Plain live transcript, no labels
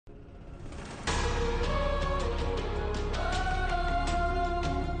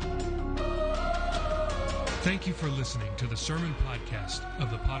Thank you for listening to the sermon podcast of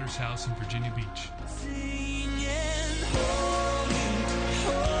the Potter's House in Virginia Beach. Singing, holy,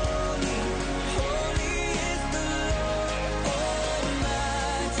 holy, holy is the Lord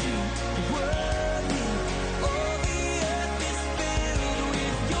Almighty. Worthy, all the earth is filled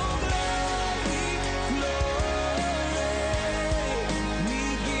with your glory, glory. We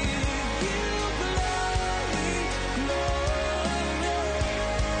give you glory, glory.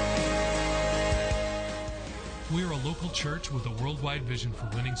 We are a local church with a worldwide vision for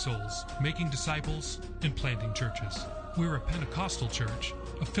winning souls, making disciples, and planting churches. We're a Pentecostal church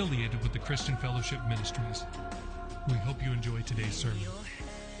affiliated with the Christian Fellowship Ministries. We hope you enjoy today's sermon.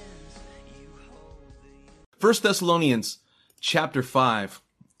 1 Thessalonians chapter 5.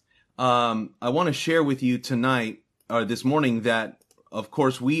 I want to share with you tonight, or this morning, that, of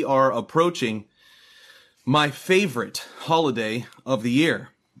course, we are approaching my favorite holiday of the year,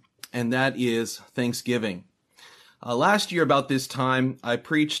 and that is Thanksgiving. Last year, about this time, I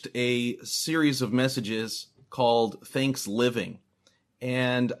preached a series of messages called Thanks Living.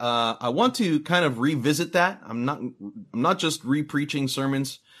 And I want to kind of revisit that. I'm not just re-preaching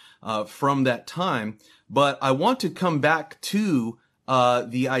sermons from that time, but I want to come back to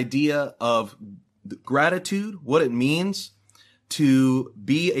the idea of gratitude, what it means to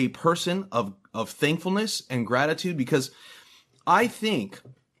be a person of thankfulness and gratitude, because I think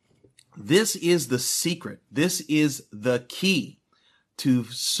this is the secret. This is the key to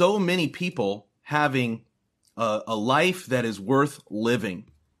so many people having a life that is worth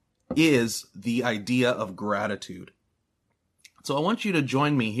living, is the idea of gratitude. So I want you to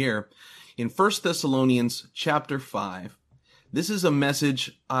join me here in 1 Thessalonians chapter 5. This is a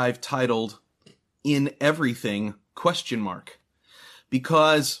message I've titled, In Everything, ?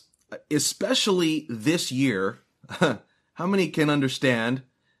 Because especially this year, how many can understand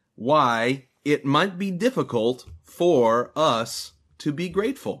why it might be difficult for us to be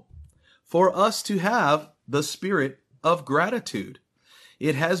grateful, for us to have the spirit of gratitude?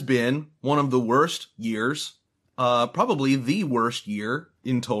 It has been one of the worst years, probably the worst year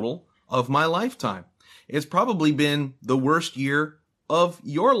in total of my lifetime. It's probably been the worst year of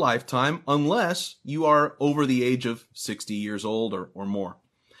your lifetime, unless you are over the age of 60 years old or more.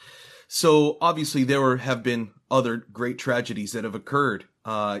 So obviously there have been other great tragedies that have occurred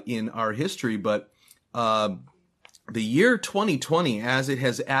in our history, but the year 2020, as it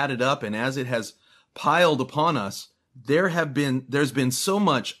has added up and as it has piled upon us, there's been so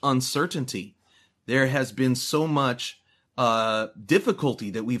much uncertainty. There has been so much difficulty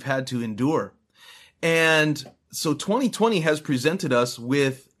that we've had to endure. And so 2020 has presented us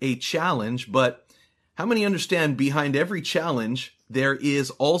with a challenge, but how many understand behind every challenge there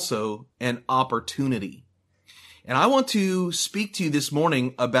is also an opportunity? And I want to speak to you this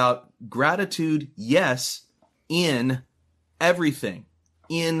morning about gratitude, yes, in everything,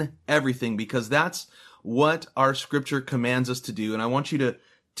 because that's what our scripture commands us to do. And I want you to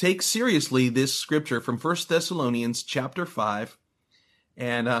take seriously this scripture from 1 Thessalonians chapter 5.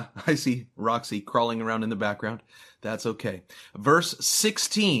 And I see Roxy crawling around in the background. That's okay. Verse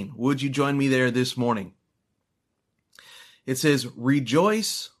 16, would you join me there this morning? It says,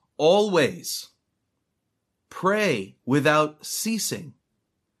 rejoice always, pray without ceasing,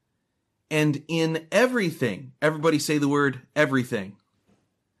 and in everything, everybody say the word everything.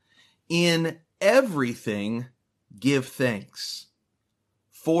 In everything, give thanks.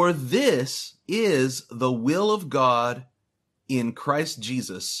 For this is the will of God in Christ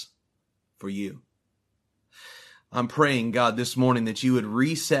Jesus for you. I'm praying, God, this morning that you would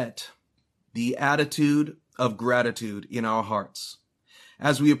reset the attitude of gratitude in our hearts.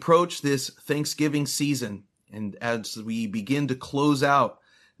 As we approach this Thanksgiving season, and as we begin to close out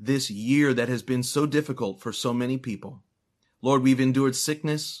this year that has been so difficult for so many people. Lord, we've endured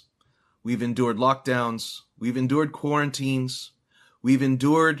sickness, we've endured lockdowns, we've endured quarantines, we've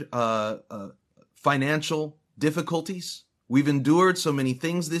endured financial difficulties. We've endured so many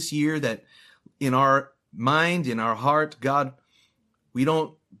things this year that in our mind, in our heart, God, we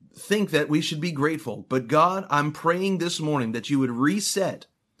don't think that we should be grateful. But God, I'm praying this morning that you would reset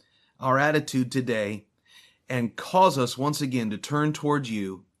our attitude today and cause us once again to turn towards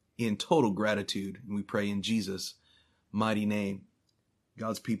you in total gratitude. And we pray in Jesus' mighty name.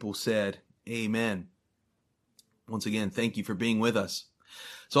 God's people said, amen. Once again, thank you for being with us.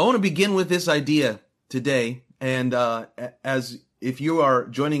 So I want to begin with this idea today. And as if you are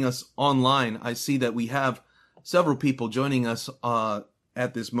joining us online, I see that we have several people joining us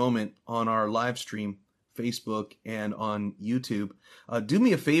at this moment on our live stream, Facebook and on YouTube. Do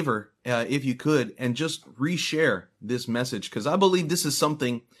me a favor, if you could, and just reshare this message, because I believe this is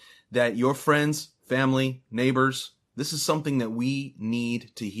something that your friends, family, neighbors. This is something that we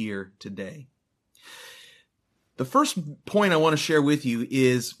need to hear today. The first point I want to share with you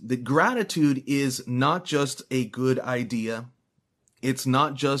is that gratitude is not just a good idea. It's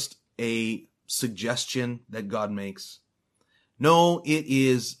not just a suggestion that God makes. No, it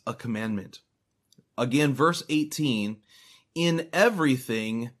is a commandment. Again, verse 18, in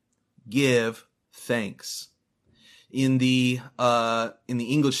everything give thanks. In the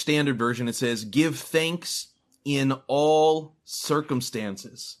English Standard Version, it says, give thanks in all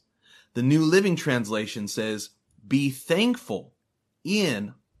circumstances. The New Living Translation says, be thankful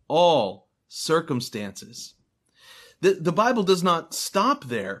in all circumstances. The Bible does not stop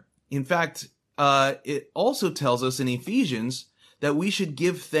there. In fact, it also tells us in Ephesians that we should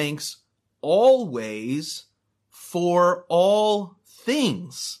give thanks always for all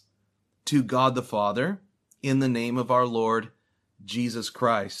things to God the Father in the name of our Lord Jesus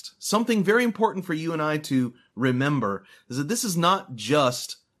Christ. Something very important for you and I to remember is that this is not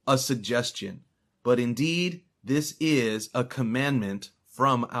just a suggestion, but indeed this is a commandment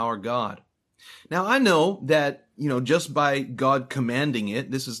from our God. Now, I know that, just by God commanding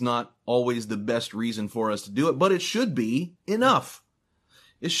it, this is not always the best reason for us to do it, but it should be enough.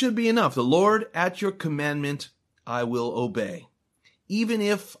 It should be enough. The Lord, at your commandment, I will obey. Even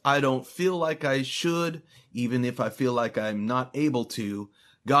if I don't feel like I should, even if I feel like I'm not able to,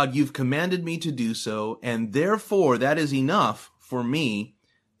 God, you've commanded me to do so, and therefore that is enough for me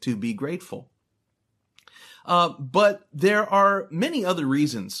to be grateful. But there are many other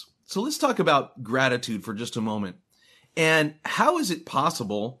reasons. So let's talk about gratitude for just a moment. And how is it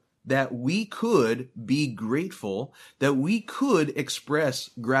possible that we could be grateful, that we could express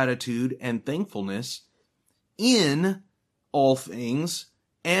gratitude and thankfulness in all things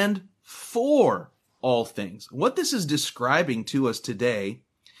and for all things? What this is describing to us today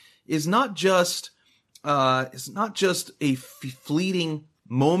is not just a fleeting,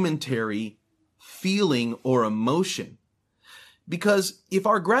 momentary feeling or emotion. Because if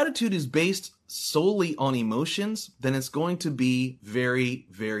our gratitude is based solely on emotions, then it's going to be very,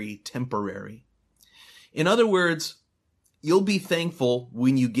 very temporary. In other words, you'll be thankful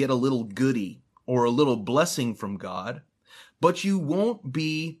when you get a little goodie or a little blessing from God, but you won't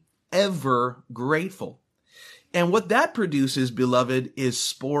be ever grateful. And what that produces, beloved, is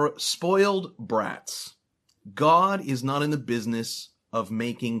spoiled brats. God is not in the business of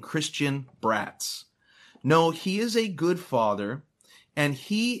making Christian brats. No, he is a good father, and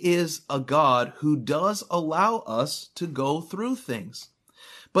he is a God who does allow us to go through things.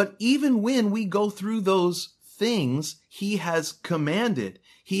 But even when we go through those things, he has commanded,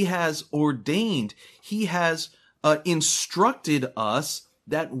 he has ordained, he has instructed us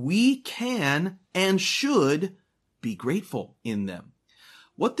that we can and should be grateful in them.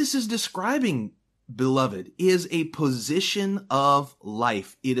 What this is describing, beloved, is a position of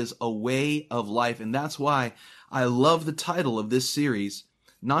life. It is a way of life. And that's why I love the title of this series,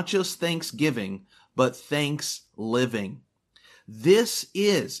 not just Thanksgiving, but Thanks Living. This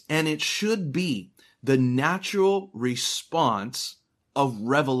is, and it should be, the natural response of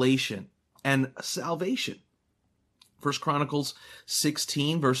revelation and salvation. 1 Chronicles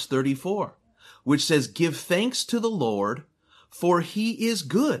 16, verse 34, which says, give thanks to the Lord, for he is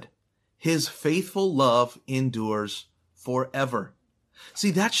good. His faithful love endures forever. See,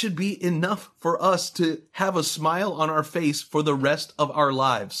 that should be enough for us to have a smile on our face for the rest of our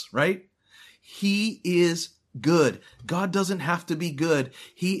lives, right? He is good. God doesn't have to be good.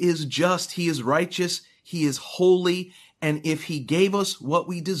 He is just. He is righteous. He is holy. And if he gave us what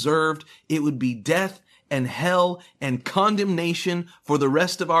we deserved, it would be death and hell and condemnation for the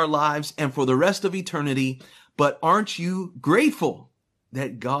rest of our lives and for the rest of eternity. But aren't you grateful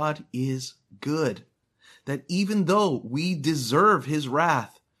that God is good? That even though we deserve his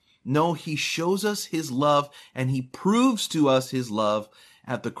wrath, no, he shows us his love and he proves to us his love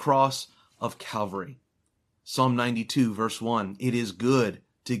at the cross of Calvary. Psalm 92, verse 1, it is good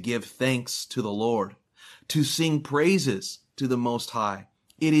to give thanks to the Lord, to sing praises to the Most High.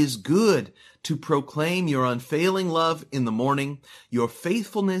 It is good to proclaim your unfailing love in the morning, your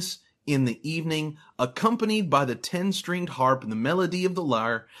faithfulness in the evening, accompanied by the 10-stringed harp and the melody of the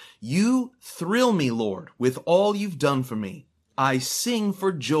lyre. You thrill me, Lord, with all you've done for me. I sing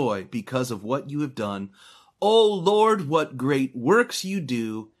for joy because of what you have done. O Lord, what great works you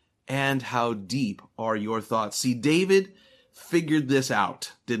do, and how deep are your thoughts. See, David figured this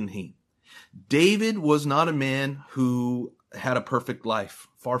out, didn't he? David was not a man who had a perfect life.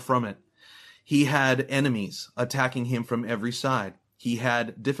 Far from it. He had enemies attacking him from every side. He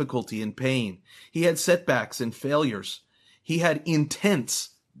had difficulty and pain. He had setbacks and failures. He had intense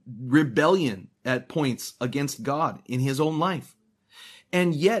rebellion at points against God in his own life.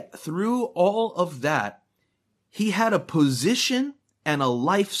 And yet, through all of that, he had a position and a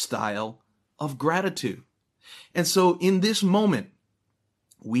lifestyle of gratitude. And so in this moment,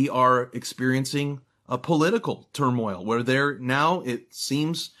 we are experiencing a political turmoil where it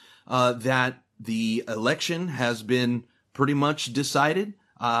seems that the election has been pretty much decided.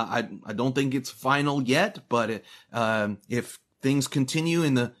 I don't think it's final yet, but if things continue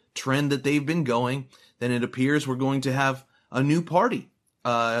in the trend that they've been going, then it appears we're going to have a new party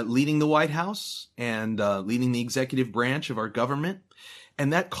leading the White House and leading the executive branch of our government.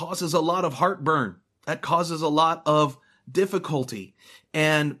 And that causes a lot of heartburn. That causes a lot of difficulty.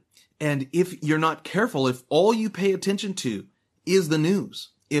 And if you're not careful, if all you pay attention to is the news,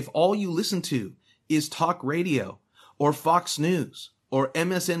 if all you listen to is talk radio or Fox News or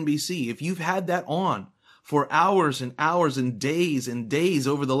MSNBC, if you've had that on for hours and hours and days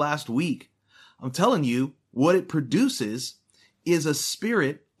over the last week, I'm telling you, what it produces is a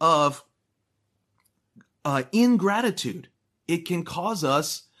spirit of ingratitude. It can cause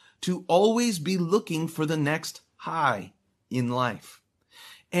us to always be looking for the next high in life.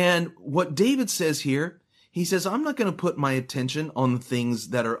 And what David says here, he says, I'm not going to put my attention on the things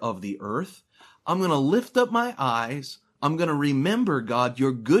that are of the earth. I'm going to lift up my eyes. I'm going to remember, God,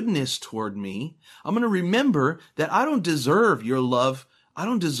 your goodness toward me. I'm going to remember that I don't deserve your love. I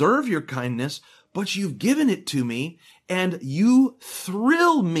don't deserve your kindness, but you've given it to me, and you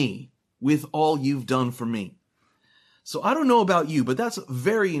thrill me with all you've done for me. So I don't know about you, but that's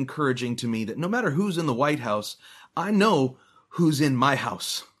very encouraging to me that no matter who's in the White House, I know who's in my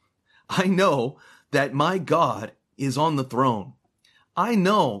house. I know that my God is on the throne. I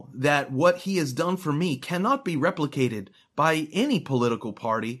know that what he has done for me cannot be replicated by any political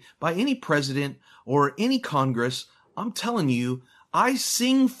party, by any president, or any Congress. I'm telling you, I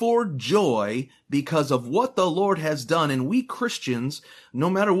sing for joy because of what the Lord has done. And we Christians, no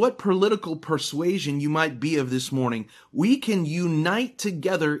matter what political persuasion you might be of this morning, we can unite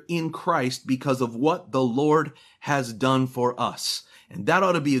together in Christ because of what the Lord has done for us. And that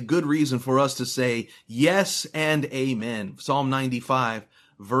ought to be a good reason for us to say yes and amen. Psalm 95,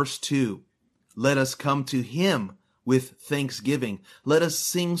 verse 2. Let us come to him with thanksgiving. Let us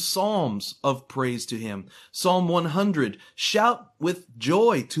sing psalms of praise to him. Psalm 100, shout with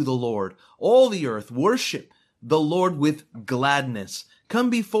joy to the Lord. All the earth, worship the Lord with gladness.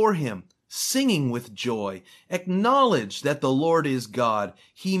 Come before him, singing with joy. Acknowledge that the Lord is God.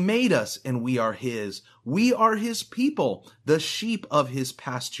 He made us and we are his. We are his people, the sheep of his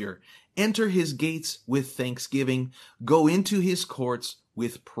pasture. Enter his gates with thanksgiving. Go into his courts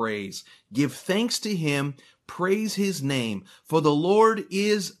with praise. Give thanks to him. Praise his name, for the Lord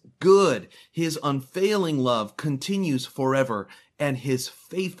is good. His unfailing love continues forever, and his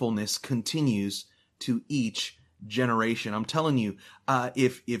faithfulness continues to each generation. I'm telling you,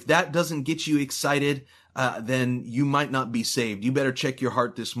 if that doesn't get you excited, then you might not be saved. You better check your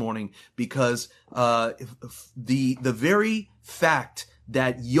heart this morning, because the very fact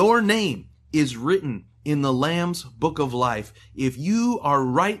that your name is written in the Lamb's book of life, if you are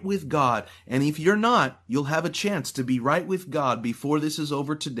right with God, and if you're not, you'll have a chance to be right with God before this is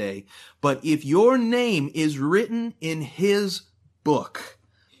over today. But if your name is written in his book,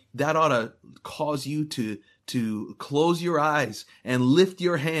 that ought to cause you to close your eyes and lift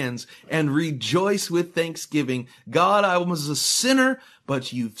your hands and rejoice with thanksgiving. God, I was a sinner,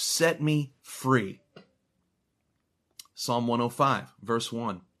 but you've set me free. Psalm 105, verse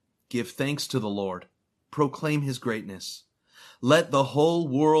 1. Give thanks to the Lord. Proclaim his greatness. Let the whole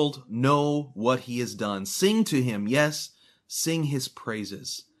world know what he has done. Sing to him. Yes, sing his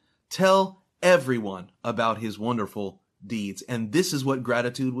praises. Tell everyone about his wonderful deeds. And this is what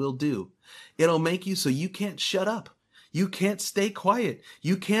gratitude will do. It'll make you so you can't shut up. You can't stay quiet.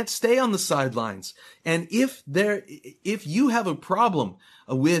 You can't stay on the sidelines. And if you have a problem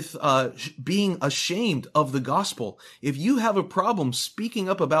with being ashamed of the gospel, if you have a problem speaking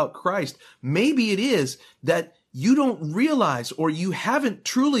up about Christ, maybe it is that you don't realize, or you haven't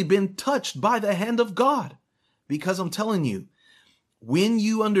truly been touched by the hand of God. Because I'm telling you, when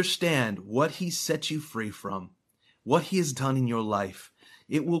you understand what he set you free from, what he has done in your life,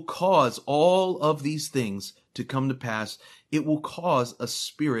 it will cause all of these things to come to pass. It will cause a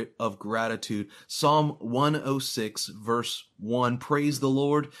spirit of gratitude. Psalm 106, verse 1. Praise the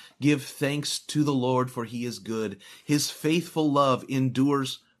Lord. Give thanks to the Lord, for he is good. His faithful love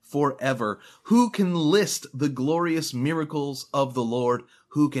endures forever. Who can list the glorious miracles of the Lord?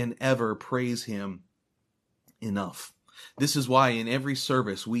 Who can ever praise him enough? This is why in every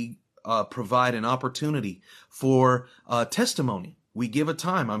service we provide an opportunity for testimony. we give a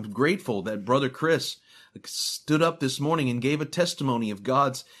time. I'm grateful that Brother Chris stood up this morning and gave a testimony of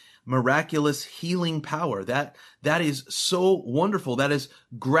God's miraculous healing power. That is so wonderful. That is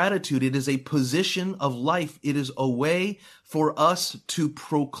gratitude. It is a position of life. It is a way for us to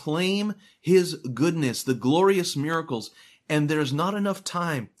proclaim his goodness, the glorious miracles. And there's not enough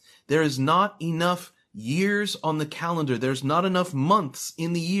time. There is not enough years on the calendar. There's not enough months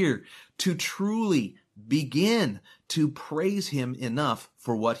in the year to truly begin to praise him enough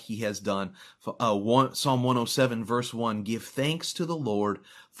for what he has done. Psalm 107 verse 1, give thanks to the Lord,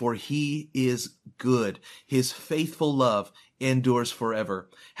 for he is good. His faithful love endures forever.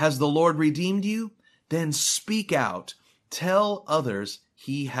 Has the Lord redeemed you? Then speak out. Tell others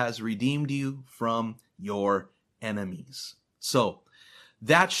he has redeemed you from your enemies. So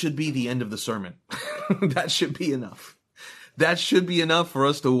that should be the end of the sermon. That should be enough. That should be enough for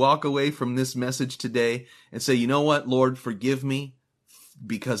us to walk away from this message today and say, you know what, Lord, forgive me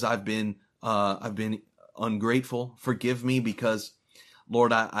because I've been ungrateful. Forgive me because,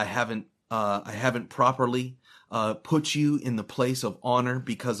 Lord, I haven't properly put you in the place of honor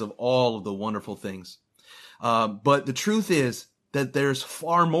because of all of the wonderful things. But the truth is that there's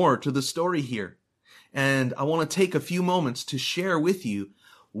far more to the story here. And I want to take a few moments to share with you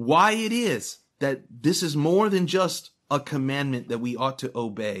why it is that this is more than just a commandment that we ought to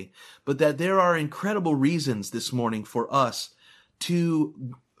obey, but that there are incredible reasons this morning for us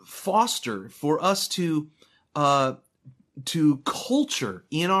to foster, for us to culture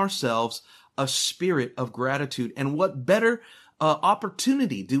in ourselves a spirit of gratitude. And what better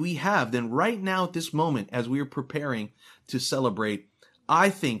opportunity do we have than right now at this moment as we are preparing to celebrate, I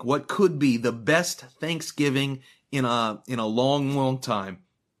think, what could be the best Thanksgiving in a long, long time.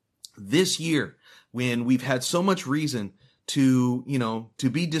 This year, when we've had so much reason to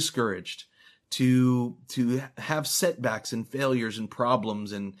be discouraged, to have setbacks and failures and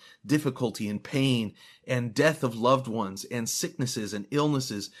problems and difficulty and pain and death of loved ones and sicknesses and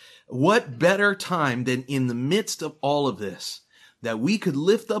illnesses, what better time than in the midst of all of this that we could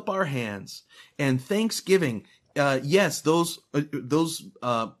lift up our hands and Thanksgiving. Yes, those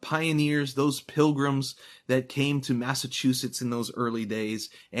pioneers, those pilgrims that came to Massachusetts in those early days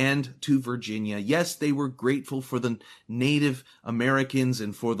and to Virginia. Yes, they were grateful for the Native Americans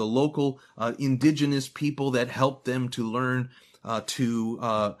and for the local indigenous people that helped them to learn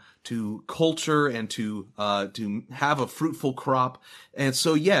to culture and to have a fruitful crop. And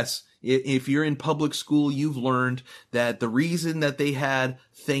so, yes, if you're in public school, you've learned that the reason that they had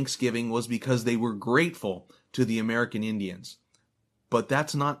Thanksgiving was because they were grateful to the American Indians. But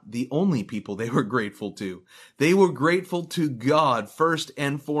that's not the only people they were grateful to. They were grateful to God first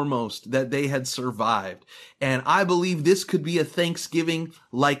and foremost that they had survived. And I believe this could be a Thanksgiving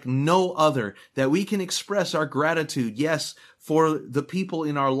like no other, that we can express our gratitude, yes, for the people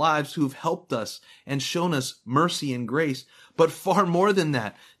in our lives who've helped us and shown us mercy and grace, but far more than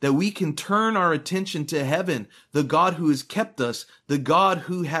that, that we can turn our attention to heaven, the God who has kept us, the God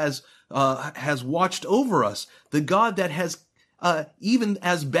who has watched over us, the God that has, even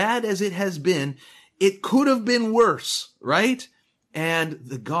as bad as it has been, it could have been worse, right? And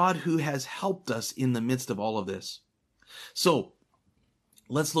the God who has helped us in the midst of all of this. So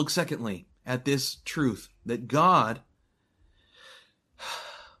let's look secondly at this truth that God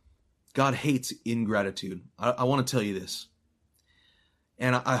hates ingratitude. I want to tell you this,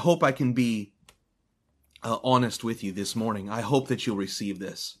 and I hope I can be honest with you this morning. I hope that you'll receive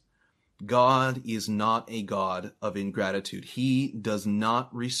this. God is not a God of ingratitude. He does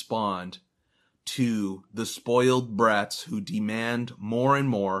not respond to the spoiled brats who demand more and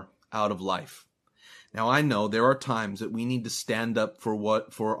more out of life. Now, I know there are times that we need to stand up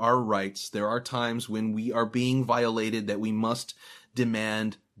for our rights. There are times when we are being violated that we must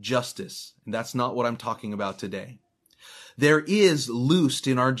demand justice. And that's not what I'm talking about today. There is loosed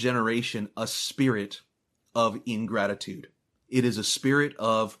in our generation a spirit of ingratitude. It is a spirit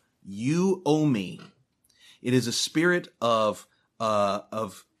of you owe me. It is a spirit of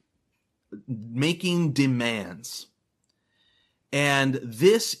making demands. And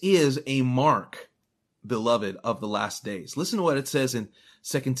this is a mark, beloved, of the last days. Listen to what it says in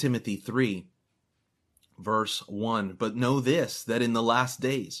 2 Timothy 3, verse 1. But know this, that in the last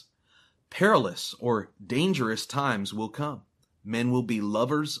days, perilous or dangerous times will come. Men will be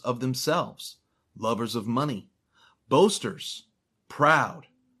lovers of themselves, lovers of money, boasters, proud,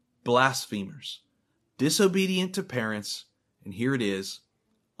 blasphemers, disobedient to parents, and here it is,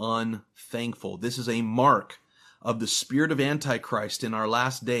 unthankful. This is a mark of the spirit of Antichrist in our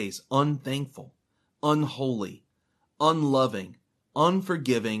last days. Unthankful, unholy, unloving,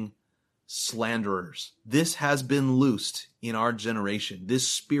 unforgiving, slanderers. This has been loosed in our generation. This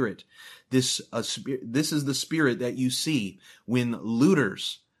spirit, this is the spirit that you see when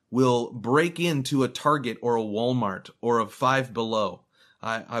looters will break into a Target or a Walmart or a Five Below.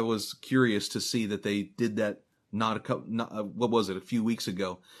 I was curious to see that they did that a few weeks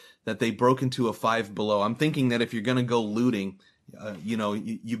ago, that they broke into a Five Below. I'm thinking that if you're going to go looting,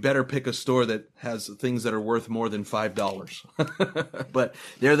 you better pick a store that has things that are worth more than $5. But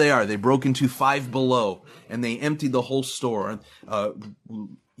there they are. They broke into Five Below and they emptied the whole store.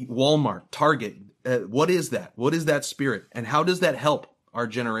 Walmart, Target. What is that? What is that spirit? And how does that help our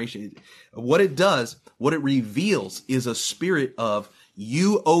generation? What it does, what it reveals, is a spirit of,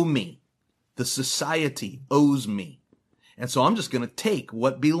 you owe me. The society owes me. And so I'm just going to take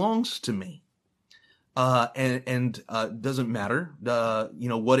what belongs to me. Doesn't matter,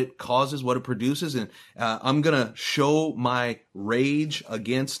 what it causes, what it produces. And, I'm going to show my rage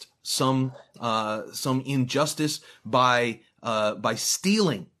against some injustice by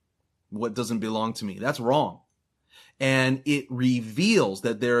stealing what doesn't belong to me. That's wrong. And it reveals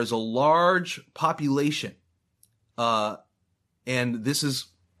that there is a large population, and this is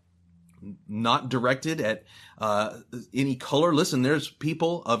not directed at any color. Listen, there's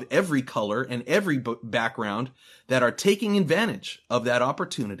people of every color and every background that are taking advantage of that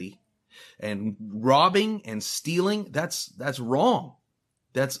opportunity and robbing and stealing. That's wrong.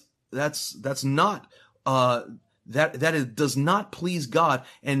 That's not that does not please God.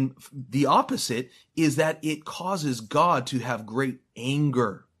 And the opposite is that it causes God to have great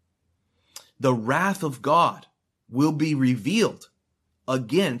anger. The wrath of God will be revealed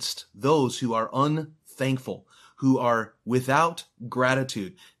against those who are unthankful, who are without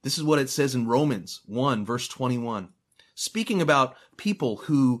gratitude. This is what it says in Romans 1, verse 21. Speaking about people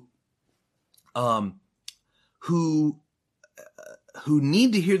who need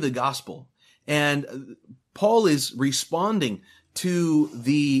to hear the gospel. And Paul is responding to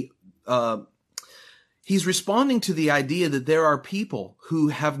he's responding to the idea that there are people who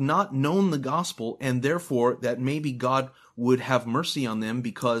have not known the gospel, and therefore that maybe God would have mercy on them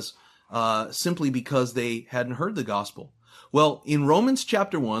simply because they hadn't heard the gospel. Well, in Romans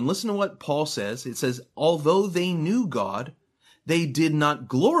chapter 1, listen to what Paul says. It says, although they knew God, they did not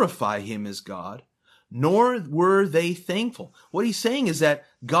glorify him as God, nor were they thankful. What he's saying is that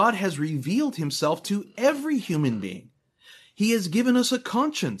God has revealed himself to every human being. He has given us a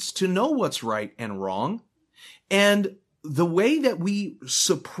conscience to know what's right and wrong. And the way that we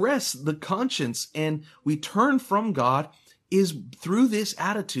suppress the conscience and we turn from God is through this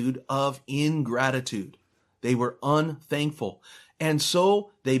attitude of ingratitude. They were unthankful. And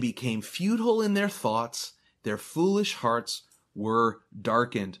so they became futile in their thoughts. Their foolish hearts were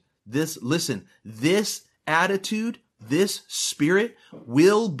darkened. This attitude, this spirit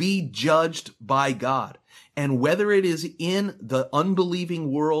will be judged by God. And whether it is in the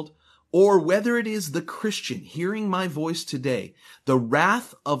unbelieving world or whether it is the Christian hearing my voice today, the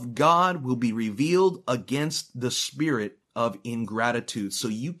wrath of God will be revealed against the spirit of ingratitude. So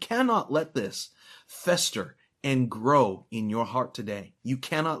you cannot let this fester and grow in your heart today. You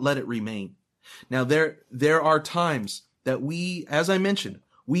cannot let it remain. Now, there are times that we, as I mentioned,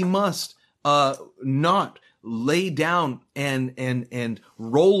 we must not lay down and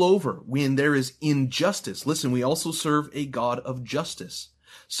roll over when there is injustice. Listen, we also serve a God of justice.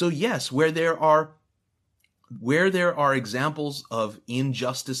 So yes, where there are examples of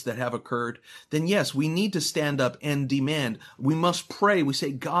injustice that have occurred, then yes, we need to stand up and demand. We must pray. We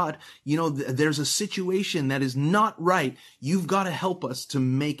say, God, there's a situation that is not right. You've got to help us to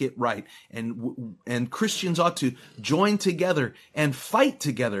make it right. And Christians ought to join together and fight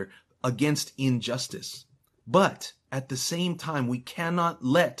together against injustice. But at the same time, we cannot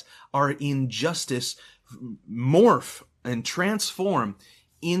let our injustice morph and transform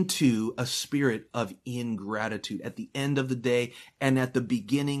into a spirit of ingratitude. At the end of the day and at the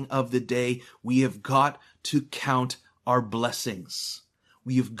beginning of the day, we have got to count our blessings.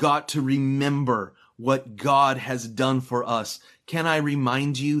 We have got to remember what God has done for us. Can I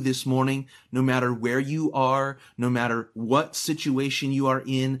remind you this morning, no matter where you are, no matter what situation you are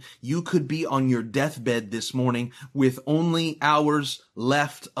in, you could be on your deathbed this morning with only hours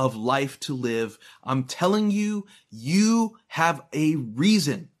left of life to live. I'm telling you, you have a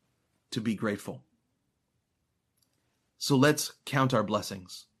reason to be grateful. So let's count our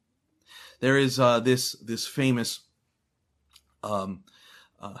blessings. There is this famous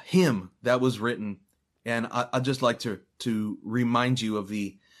hymn that was written, and I'd just like to remind you of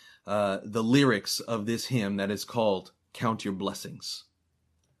the lyrics of this hymn that is called "Count Your Blessings."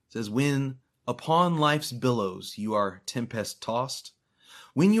 It says, "When upon life's billows you are tempest tossed,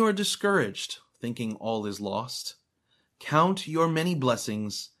 When you are discouraged, thinking all is lost, count your many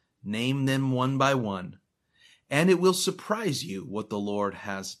blessings, name them one by one, and it will surprise you what the Lord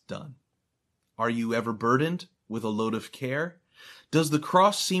has done. Are you ever burdened with a load of care? Does the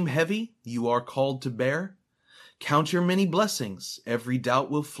cross seem heavy you are called to bear? Count your many blessings, every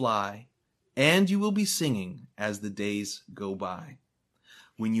doubt will fly, and you will be singing as the days go by.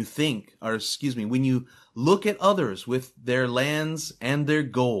 When you when you look at others with their lands and their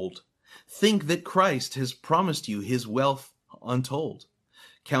gold, think that Christ has promised you his wealth untold.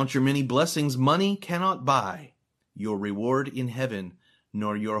 Count your many blessings money cannot buy, your reward in heaven,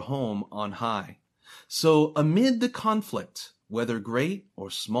 nor your home on high. So amid the conflict, whether great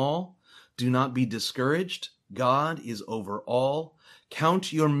or small, do not be discouraged. God is over all.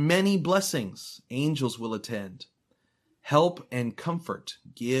 Count your many blessings, angels will attend. Help and comfort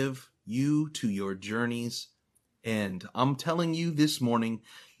give you to your journey's end. I'm telling you this morning,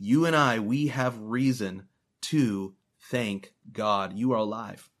 you and I, we have reason to thank God. You are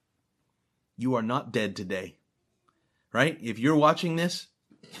alive. You are not dead today, right? If you're watching this,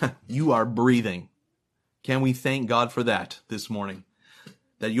 you are breathing. Can we thank God for that this morning?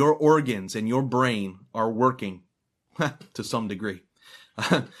 That your organs and your brain are working to some degree.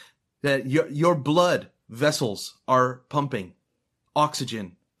 That your blood vessels are pumping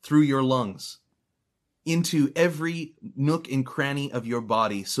oxygen through your lungs into every nook and cranny of your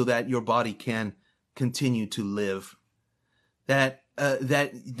body so that your body can continue to live. That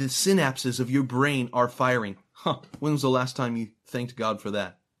the synapses of your brain are firing. When was the last time you thanked God for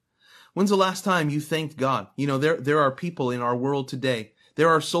that? When's the last time you thanked God? You know, there are people in our world today. There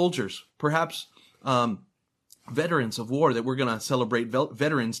are soldiers, perhaps veterans of war that we're going to celebrate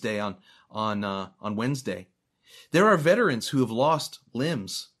Veterans Day on Wednesday. There are veterans who have lost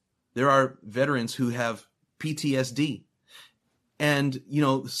limbs. There are veterans who have PTSD. And, you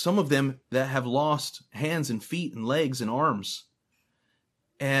know, some of them that have lost hands and feet and legs and arms.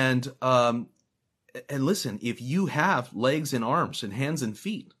 And listen, if you have legs and arms and hands and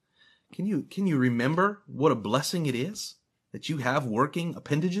feet, can you remember what a blessing it is that you have working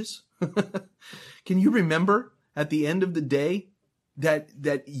appendages? Can you remember at the end of the day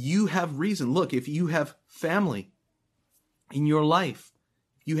that you have reason? Look, if you have family in your life,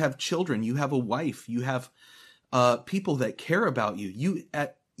 you have children, you have a wife, you have people that care about you,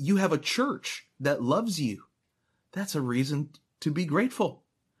 you have a church that loves you. That's a reason to be grateful,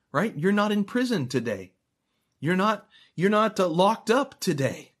 right? You're not in prison today. You're not locked up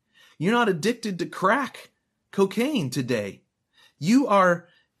today. You're not addicted to crack cocaine today. You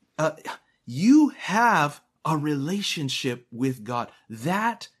have a relationship with God.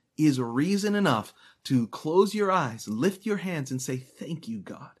 That is reason enough to close your eyes, lift your hands, and say, thank you,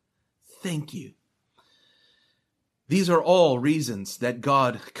 God. Thank you. These are all reasons that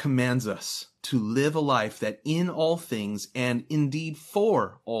God commands us to live a life that in all things, and indeed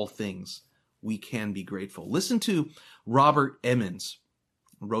for all things, we can be grateful. Listen to Robert Emmons,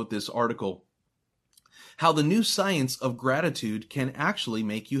 wrote this article, How the New Science of Gratitude Can Actually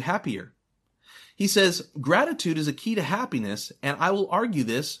Make You Happier. He says, gratitude is a key to happiness, and I will argue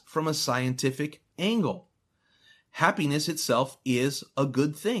this from a scientific angle. Happiness itself is a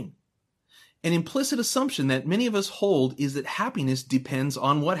good thing. An implicit assumption that many of us hold is that happiness depends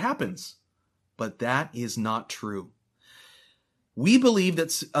on what happens. But that is not true. We believe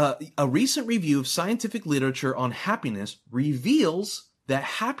that a recent review of scientific literature on happiness reveals that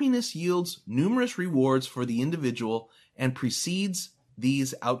happiness yields numerous rewards for the individual and precedes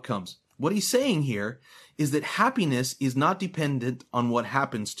these outcomes. What he's saying here is that happiness is not dependent on what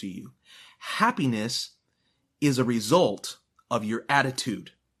happens to you. Happiness is a result of your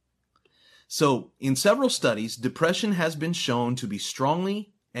attitude. So, in several studies, depression has been shown to be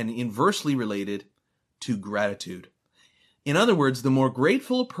strongly and inversely related to gratitude. In other words, the more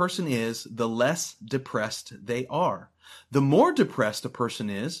grateful a person is, the less depressed they are. The more depressed a person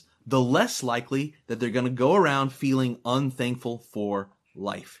is, the less likely that they're going to go around feeling unthankful for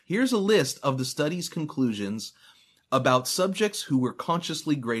life. Here's a list of the study's conclusions about subjects who were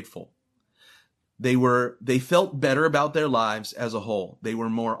consciously grateful. They felt better about their lives as a whole. They were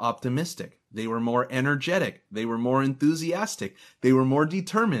more optimistic. They were more energetic. They were more enthusiastic. They were more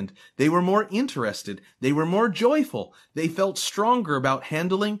determined. They were more interested. They were more joyful. They felt stronger about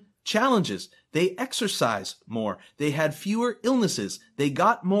handling challenges. They exercised more. They had fewer illnesses. They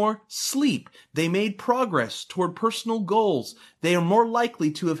got more sleep. They made progress toward personal goals. They are more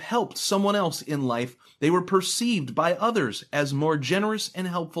likely to have helped someone else in life. They were perceived by others as more generous and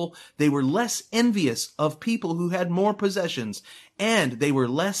helpful. They were less envious of people who had more possessions, and they were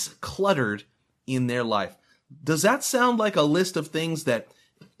less cluttered in their life. Does that sound like a list of things that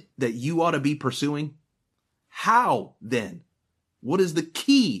that you ought to be pursuing? How then? What is the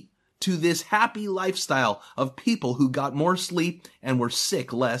key to this happy lifestyle of people who got more sleep and were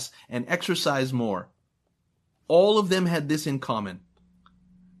sick less and exercised more? All of them had this in common,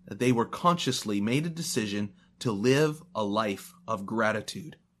 that they were consciously made a decision to live a life of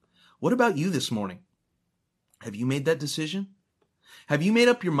gratitude. What about you this morning? Have you made that decision? Have you made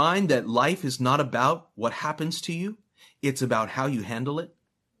up your mind that life is not about what happens to you? It's about how you handle it?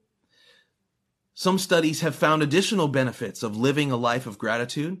 Some studies have found additional benefits of living a life of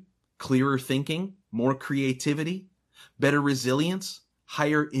gratitude: clearer thinking, more creativity, better resilience,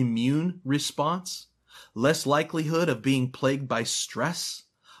 higher immune response, less likelihood of being plagued by stress,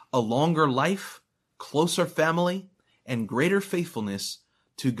 a longer life, closer family, and greater faithfulness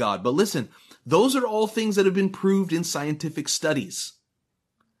to God. But listen, those are all things that have been proved in scientific studies.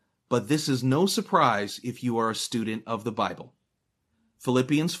 But this is no surprise if you are a student of the Bible.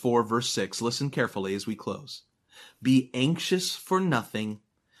 Philippians 4 verse 6, listen carefully as we close. Be anxious for nothing,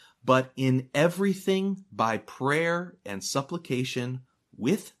 but in everything by prayer and supplication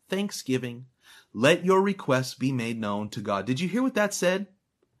with thanksgiving, let your requests be made known to God. Did you hear what that said?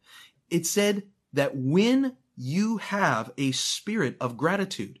 It said that when you have a spirit of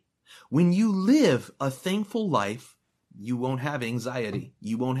gratitude, when you live a thankful life, you won't have anxiety,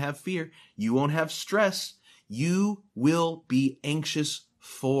 you won't have fear, you won't have stress, you will be anxious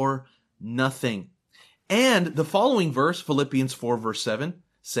for nothing. And the following verse, Philippians 4 verse 7,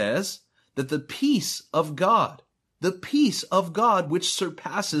 says that the peace of God which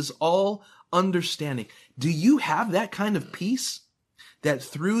surpasses all understanding. Do you have that kind of peace? That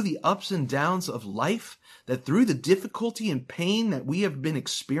through the ups and downs of life, that through the difficulty and pain that we have been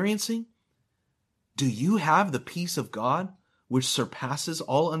experiencing, do you have the peace of God which surpasses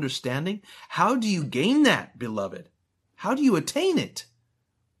all understanding? How do you gain that, beloved? How do you attain it?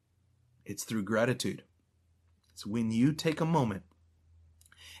 It's through gratitude. It's when you take a moment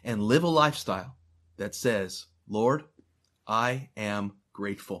and live a lifestyle that says, Lord, I am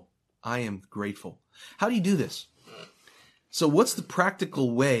grateful. I am grateful. How do you do this? So what's the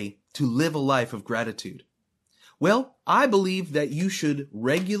practical way to live a life of gratitude? Well, I believe that you should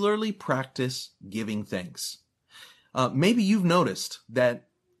regularly practice giving thanks. Maybe you've noticed that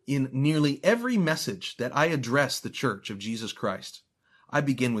in nearly every message that I address the Church of Jesus Christ, I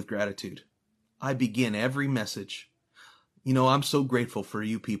begin with gratitude. I begin every message. You know, I'm so grateful for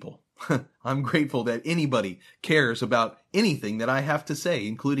you people. I'm grateful that anybody cares about anything that I have to say,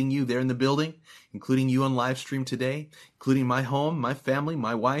 including you there in the building, including you on live stream today, including my home, my family,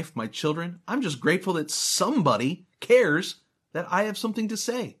 my wife, my children. I'm just grateful that somebody cares that I have something to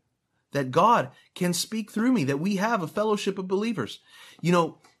say, that God can speak through me, that we have a fellowship of believers. You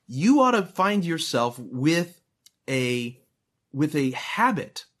know, you ought to find yourself with a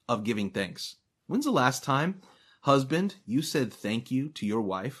habit of giving thanks. When's the last time, husband, you said thank you to your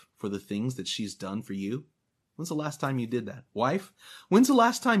wife for the things that she's done for you? When's the last time you did that? Wife, when's the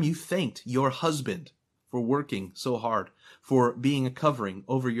last time you thanked your husband for working so hard, for being a covering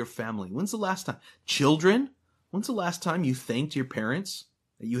over your family? When's the last time? Children, when's the last time you thanked your parents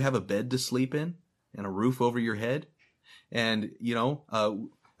that you have a bed to sleep in and a roof over your head? And, you know,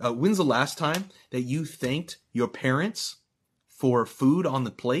 when's the last time that you thanked your parents for food on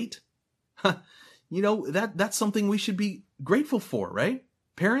the plate? You know, that's something we should be grateful for, right?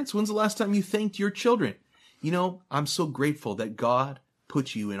 Parents, when's the last time you thanked your children? You know, I'm so grateful that God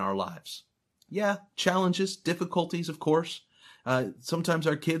put you in our lives. Yeah, challenges, difficulties, of course. Sometimes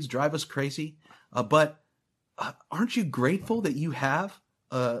our kids drive us crazy. But aren't you grateful that you have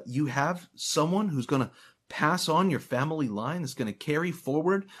someone who's going to pass on your family line, that's going to carry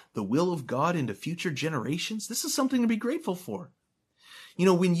forward the will of God into future generations? This is something to be grateful for. You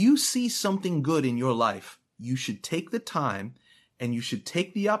know, when you see something good in your life, you should take the time and you should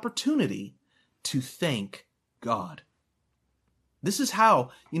take the opportunity to thank God. This is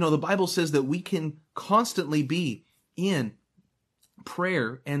how, you know, the Bible says that we can constantly be in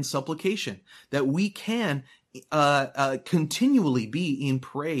prayer and supplication, that we can continually be in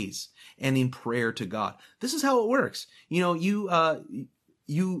praise and in prayer to God. This is how it works. You know,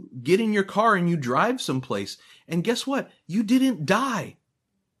 you get in your car and you drive someplace, and guess what? You didn't die.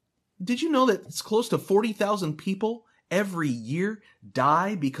 Did you know that it's close to 40,000 people every year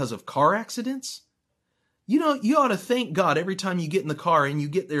die because of car accidents? You know, you ought to thank God every time you get in the car and you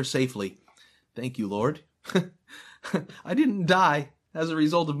get there safely. Thank you, Lord. I didn't die as a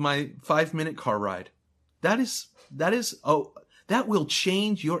result of my 5-minute car ride. That will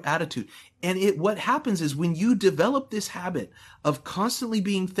change your attitude. And what happens is when you develop this habit of constantly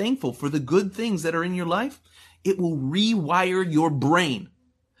being thankful for the good things that are in your life, it will rewire your brain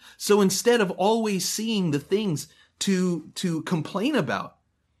So instead of always seeing the things to complain about,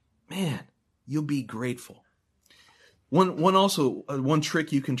 man, you'll be grateful. One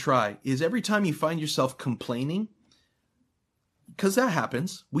trick you can try is every time you find yourself complaining, because that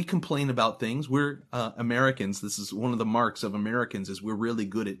happens. We complain about things. We're Americans. This is one of the marks of Americans, is we're really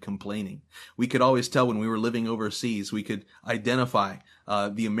good at complaining. We could always tell when we were living overseas, we could identify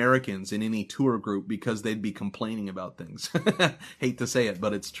the Americans in any tour group because they'd be complaining about things. Hate to say it,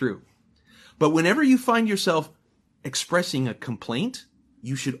 but it's true. But whenever you find yourself expressing a complaint,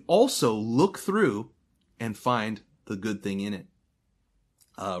 you should also look through and find the good thing in it.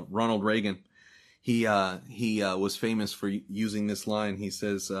 Ronald Reagan, he was famous for using this line. He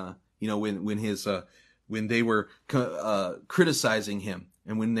says, when they were criticizing him,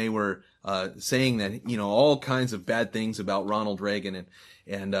 and when they were saying that, all kinds of bad things about Ronald Reagan,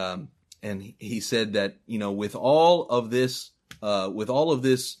 and he said that, with all of this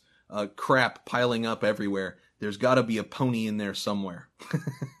crap piling up everywhere, there's got to be a pony in there somewhere.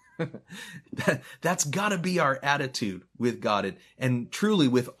 That's got to be our attitude with God, and truly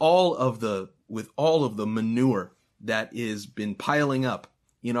with all of the manure that is been piling up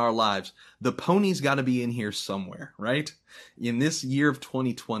in our lives, the pony's got to be in here somewhere, right? In this year of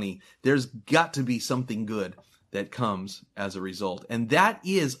 2020, there's got to be something good that comes as a result, and that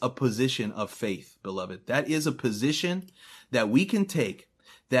is a position of faith, beloved. That is a position that we can take,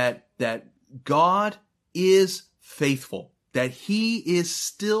 that God is faithful, that he is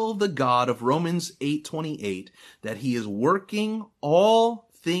still the God of Romans 8:28, that he is working all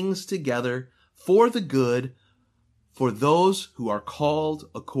things together for the good for those who are called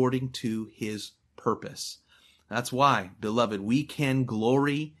according to his purpose. That's why, beloved, we can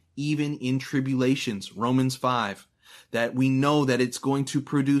glory even in tribulations, Romans 5, that we know that it's going to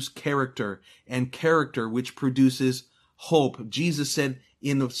produce character, and character which produces hope. Jesus said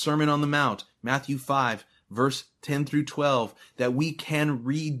in the Sermon on the Mount, Matthew 5, verse 10 through 12, that we can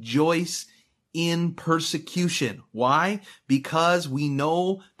rejoice in persecution. Why? Because we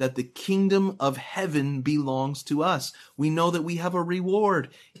know that the kingdom of heaven belongs to us. We know that we have a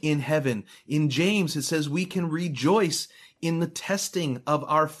reward in heaven. In James, it says we can rejoice in the testing of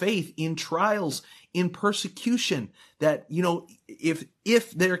our faith, in trials, in persecution. That,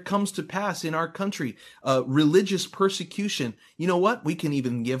 if there comes to pass in our country, religious persecution, you know what? We can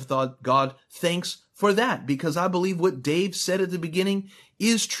even give God thanks for that, because I believe what Dave said at the beginning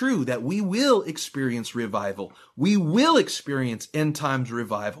is true, that we will experience revival. We will experience end times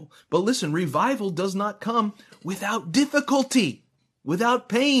revival. But listen, revival does not come without difficulty, without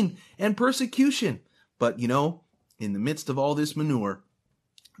pain and persecution. But in the midst of all this manure,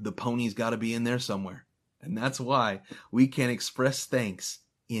 the pony's got to be in there somewhere. And that's why we can express thanks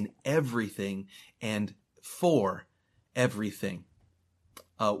in everything and for everything.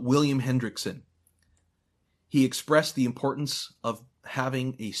 William Hendrickson, he expressed the importance of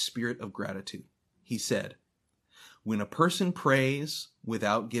having a spirit of gratitude. He said, "When a person prays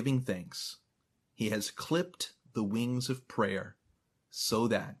without giving thanks, he has clipped the wings of prayer so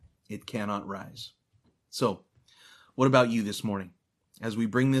that it cannot rise." So, what about you this morning? As we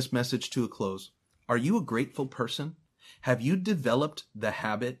bring this message to a close, are you a grateful person? Have you developed the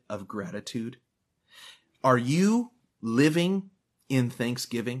habit of gratitude? Are you living in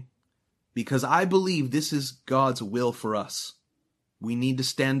thanksgiving? Because I believe this is God's will for us. We need to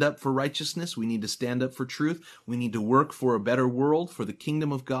stand up for righteousness. We need to stand up for truth. We need to work for a better world, for the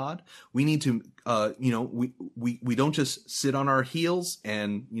kingdom of God. We need to, we don't just sit on our heels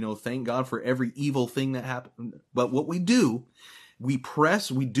and, thank God for every evil thing that happened. But what we do, we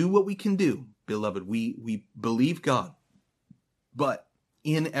do what we can do, beloved. We believe God. But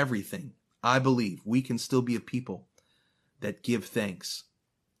in everything, I believe we can still be a people that give thanks.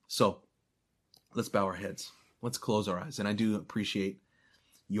 So, let's bow our heads. Let's close our eyes. And I do appreciate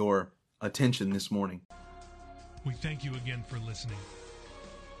your attention this morning. We thank you again for listening.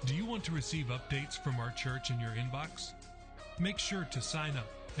 Do you want to receive updates from our church in your inbox? Make sure to sign up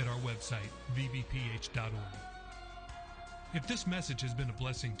at our website, vbph.org. If this message has been a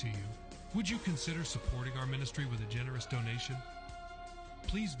blessing to you, would you consider supporting our ministry with a generous donation?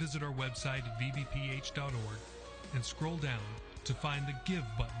 Please visit our website at vbph.org and scroll down to find the Give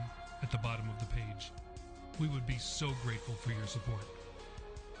button at the bottom of the page. We would be so grateful for your support.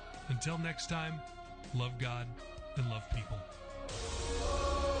 Until next time, love God and love people.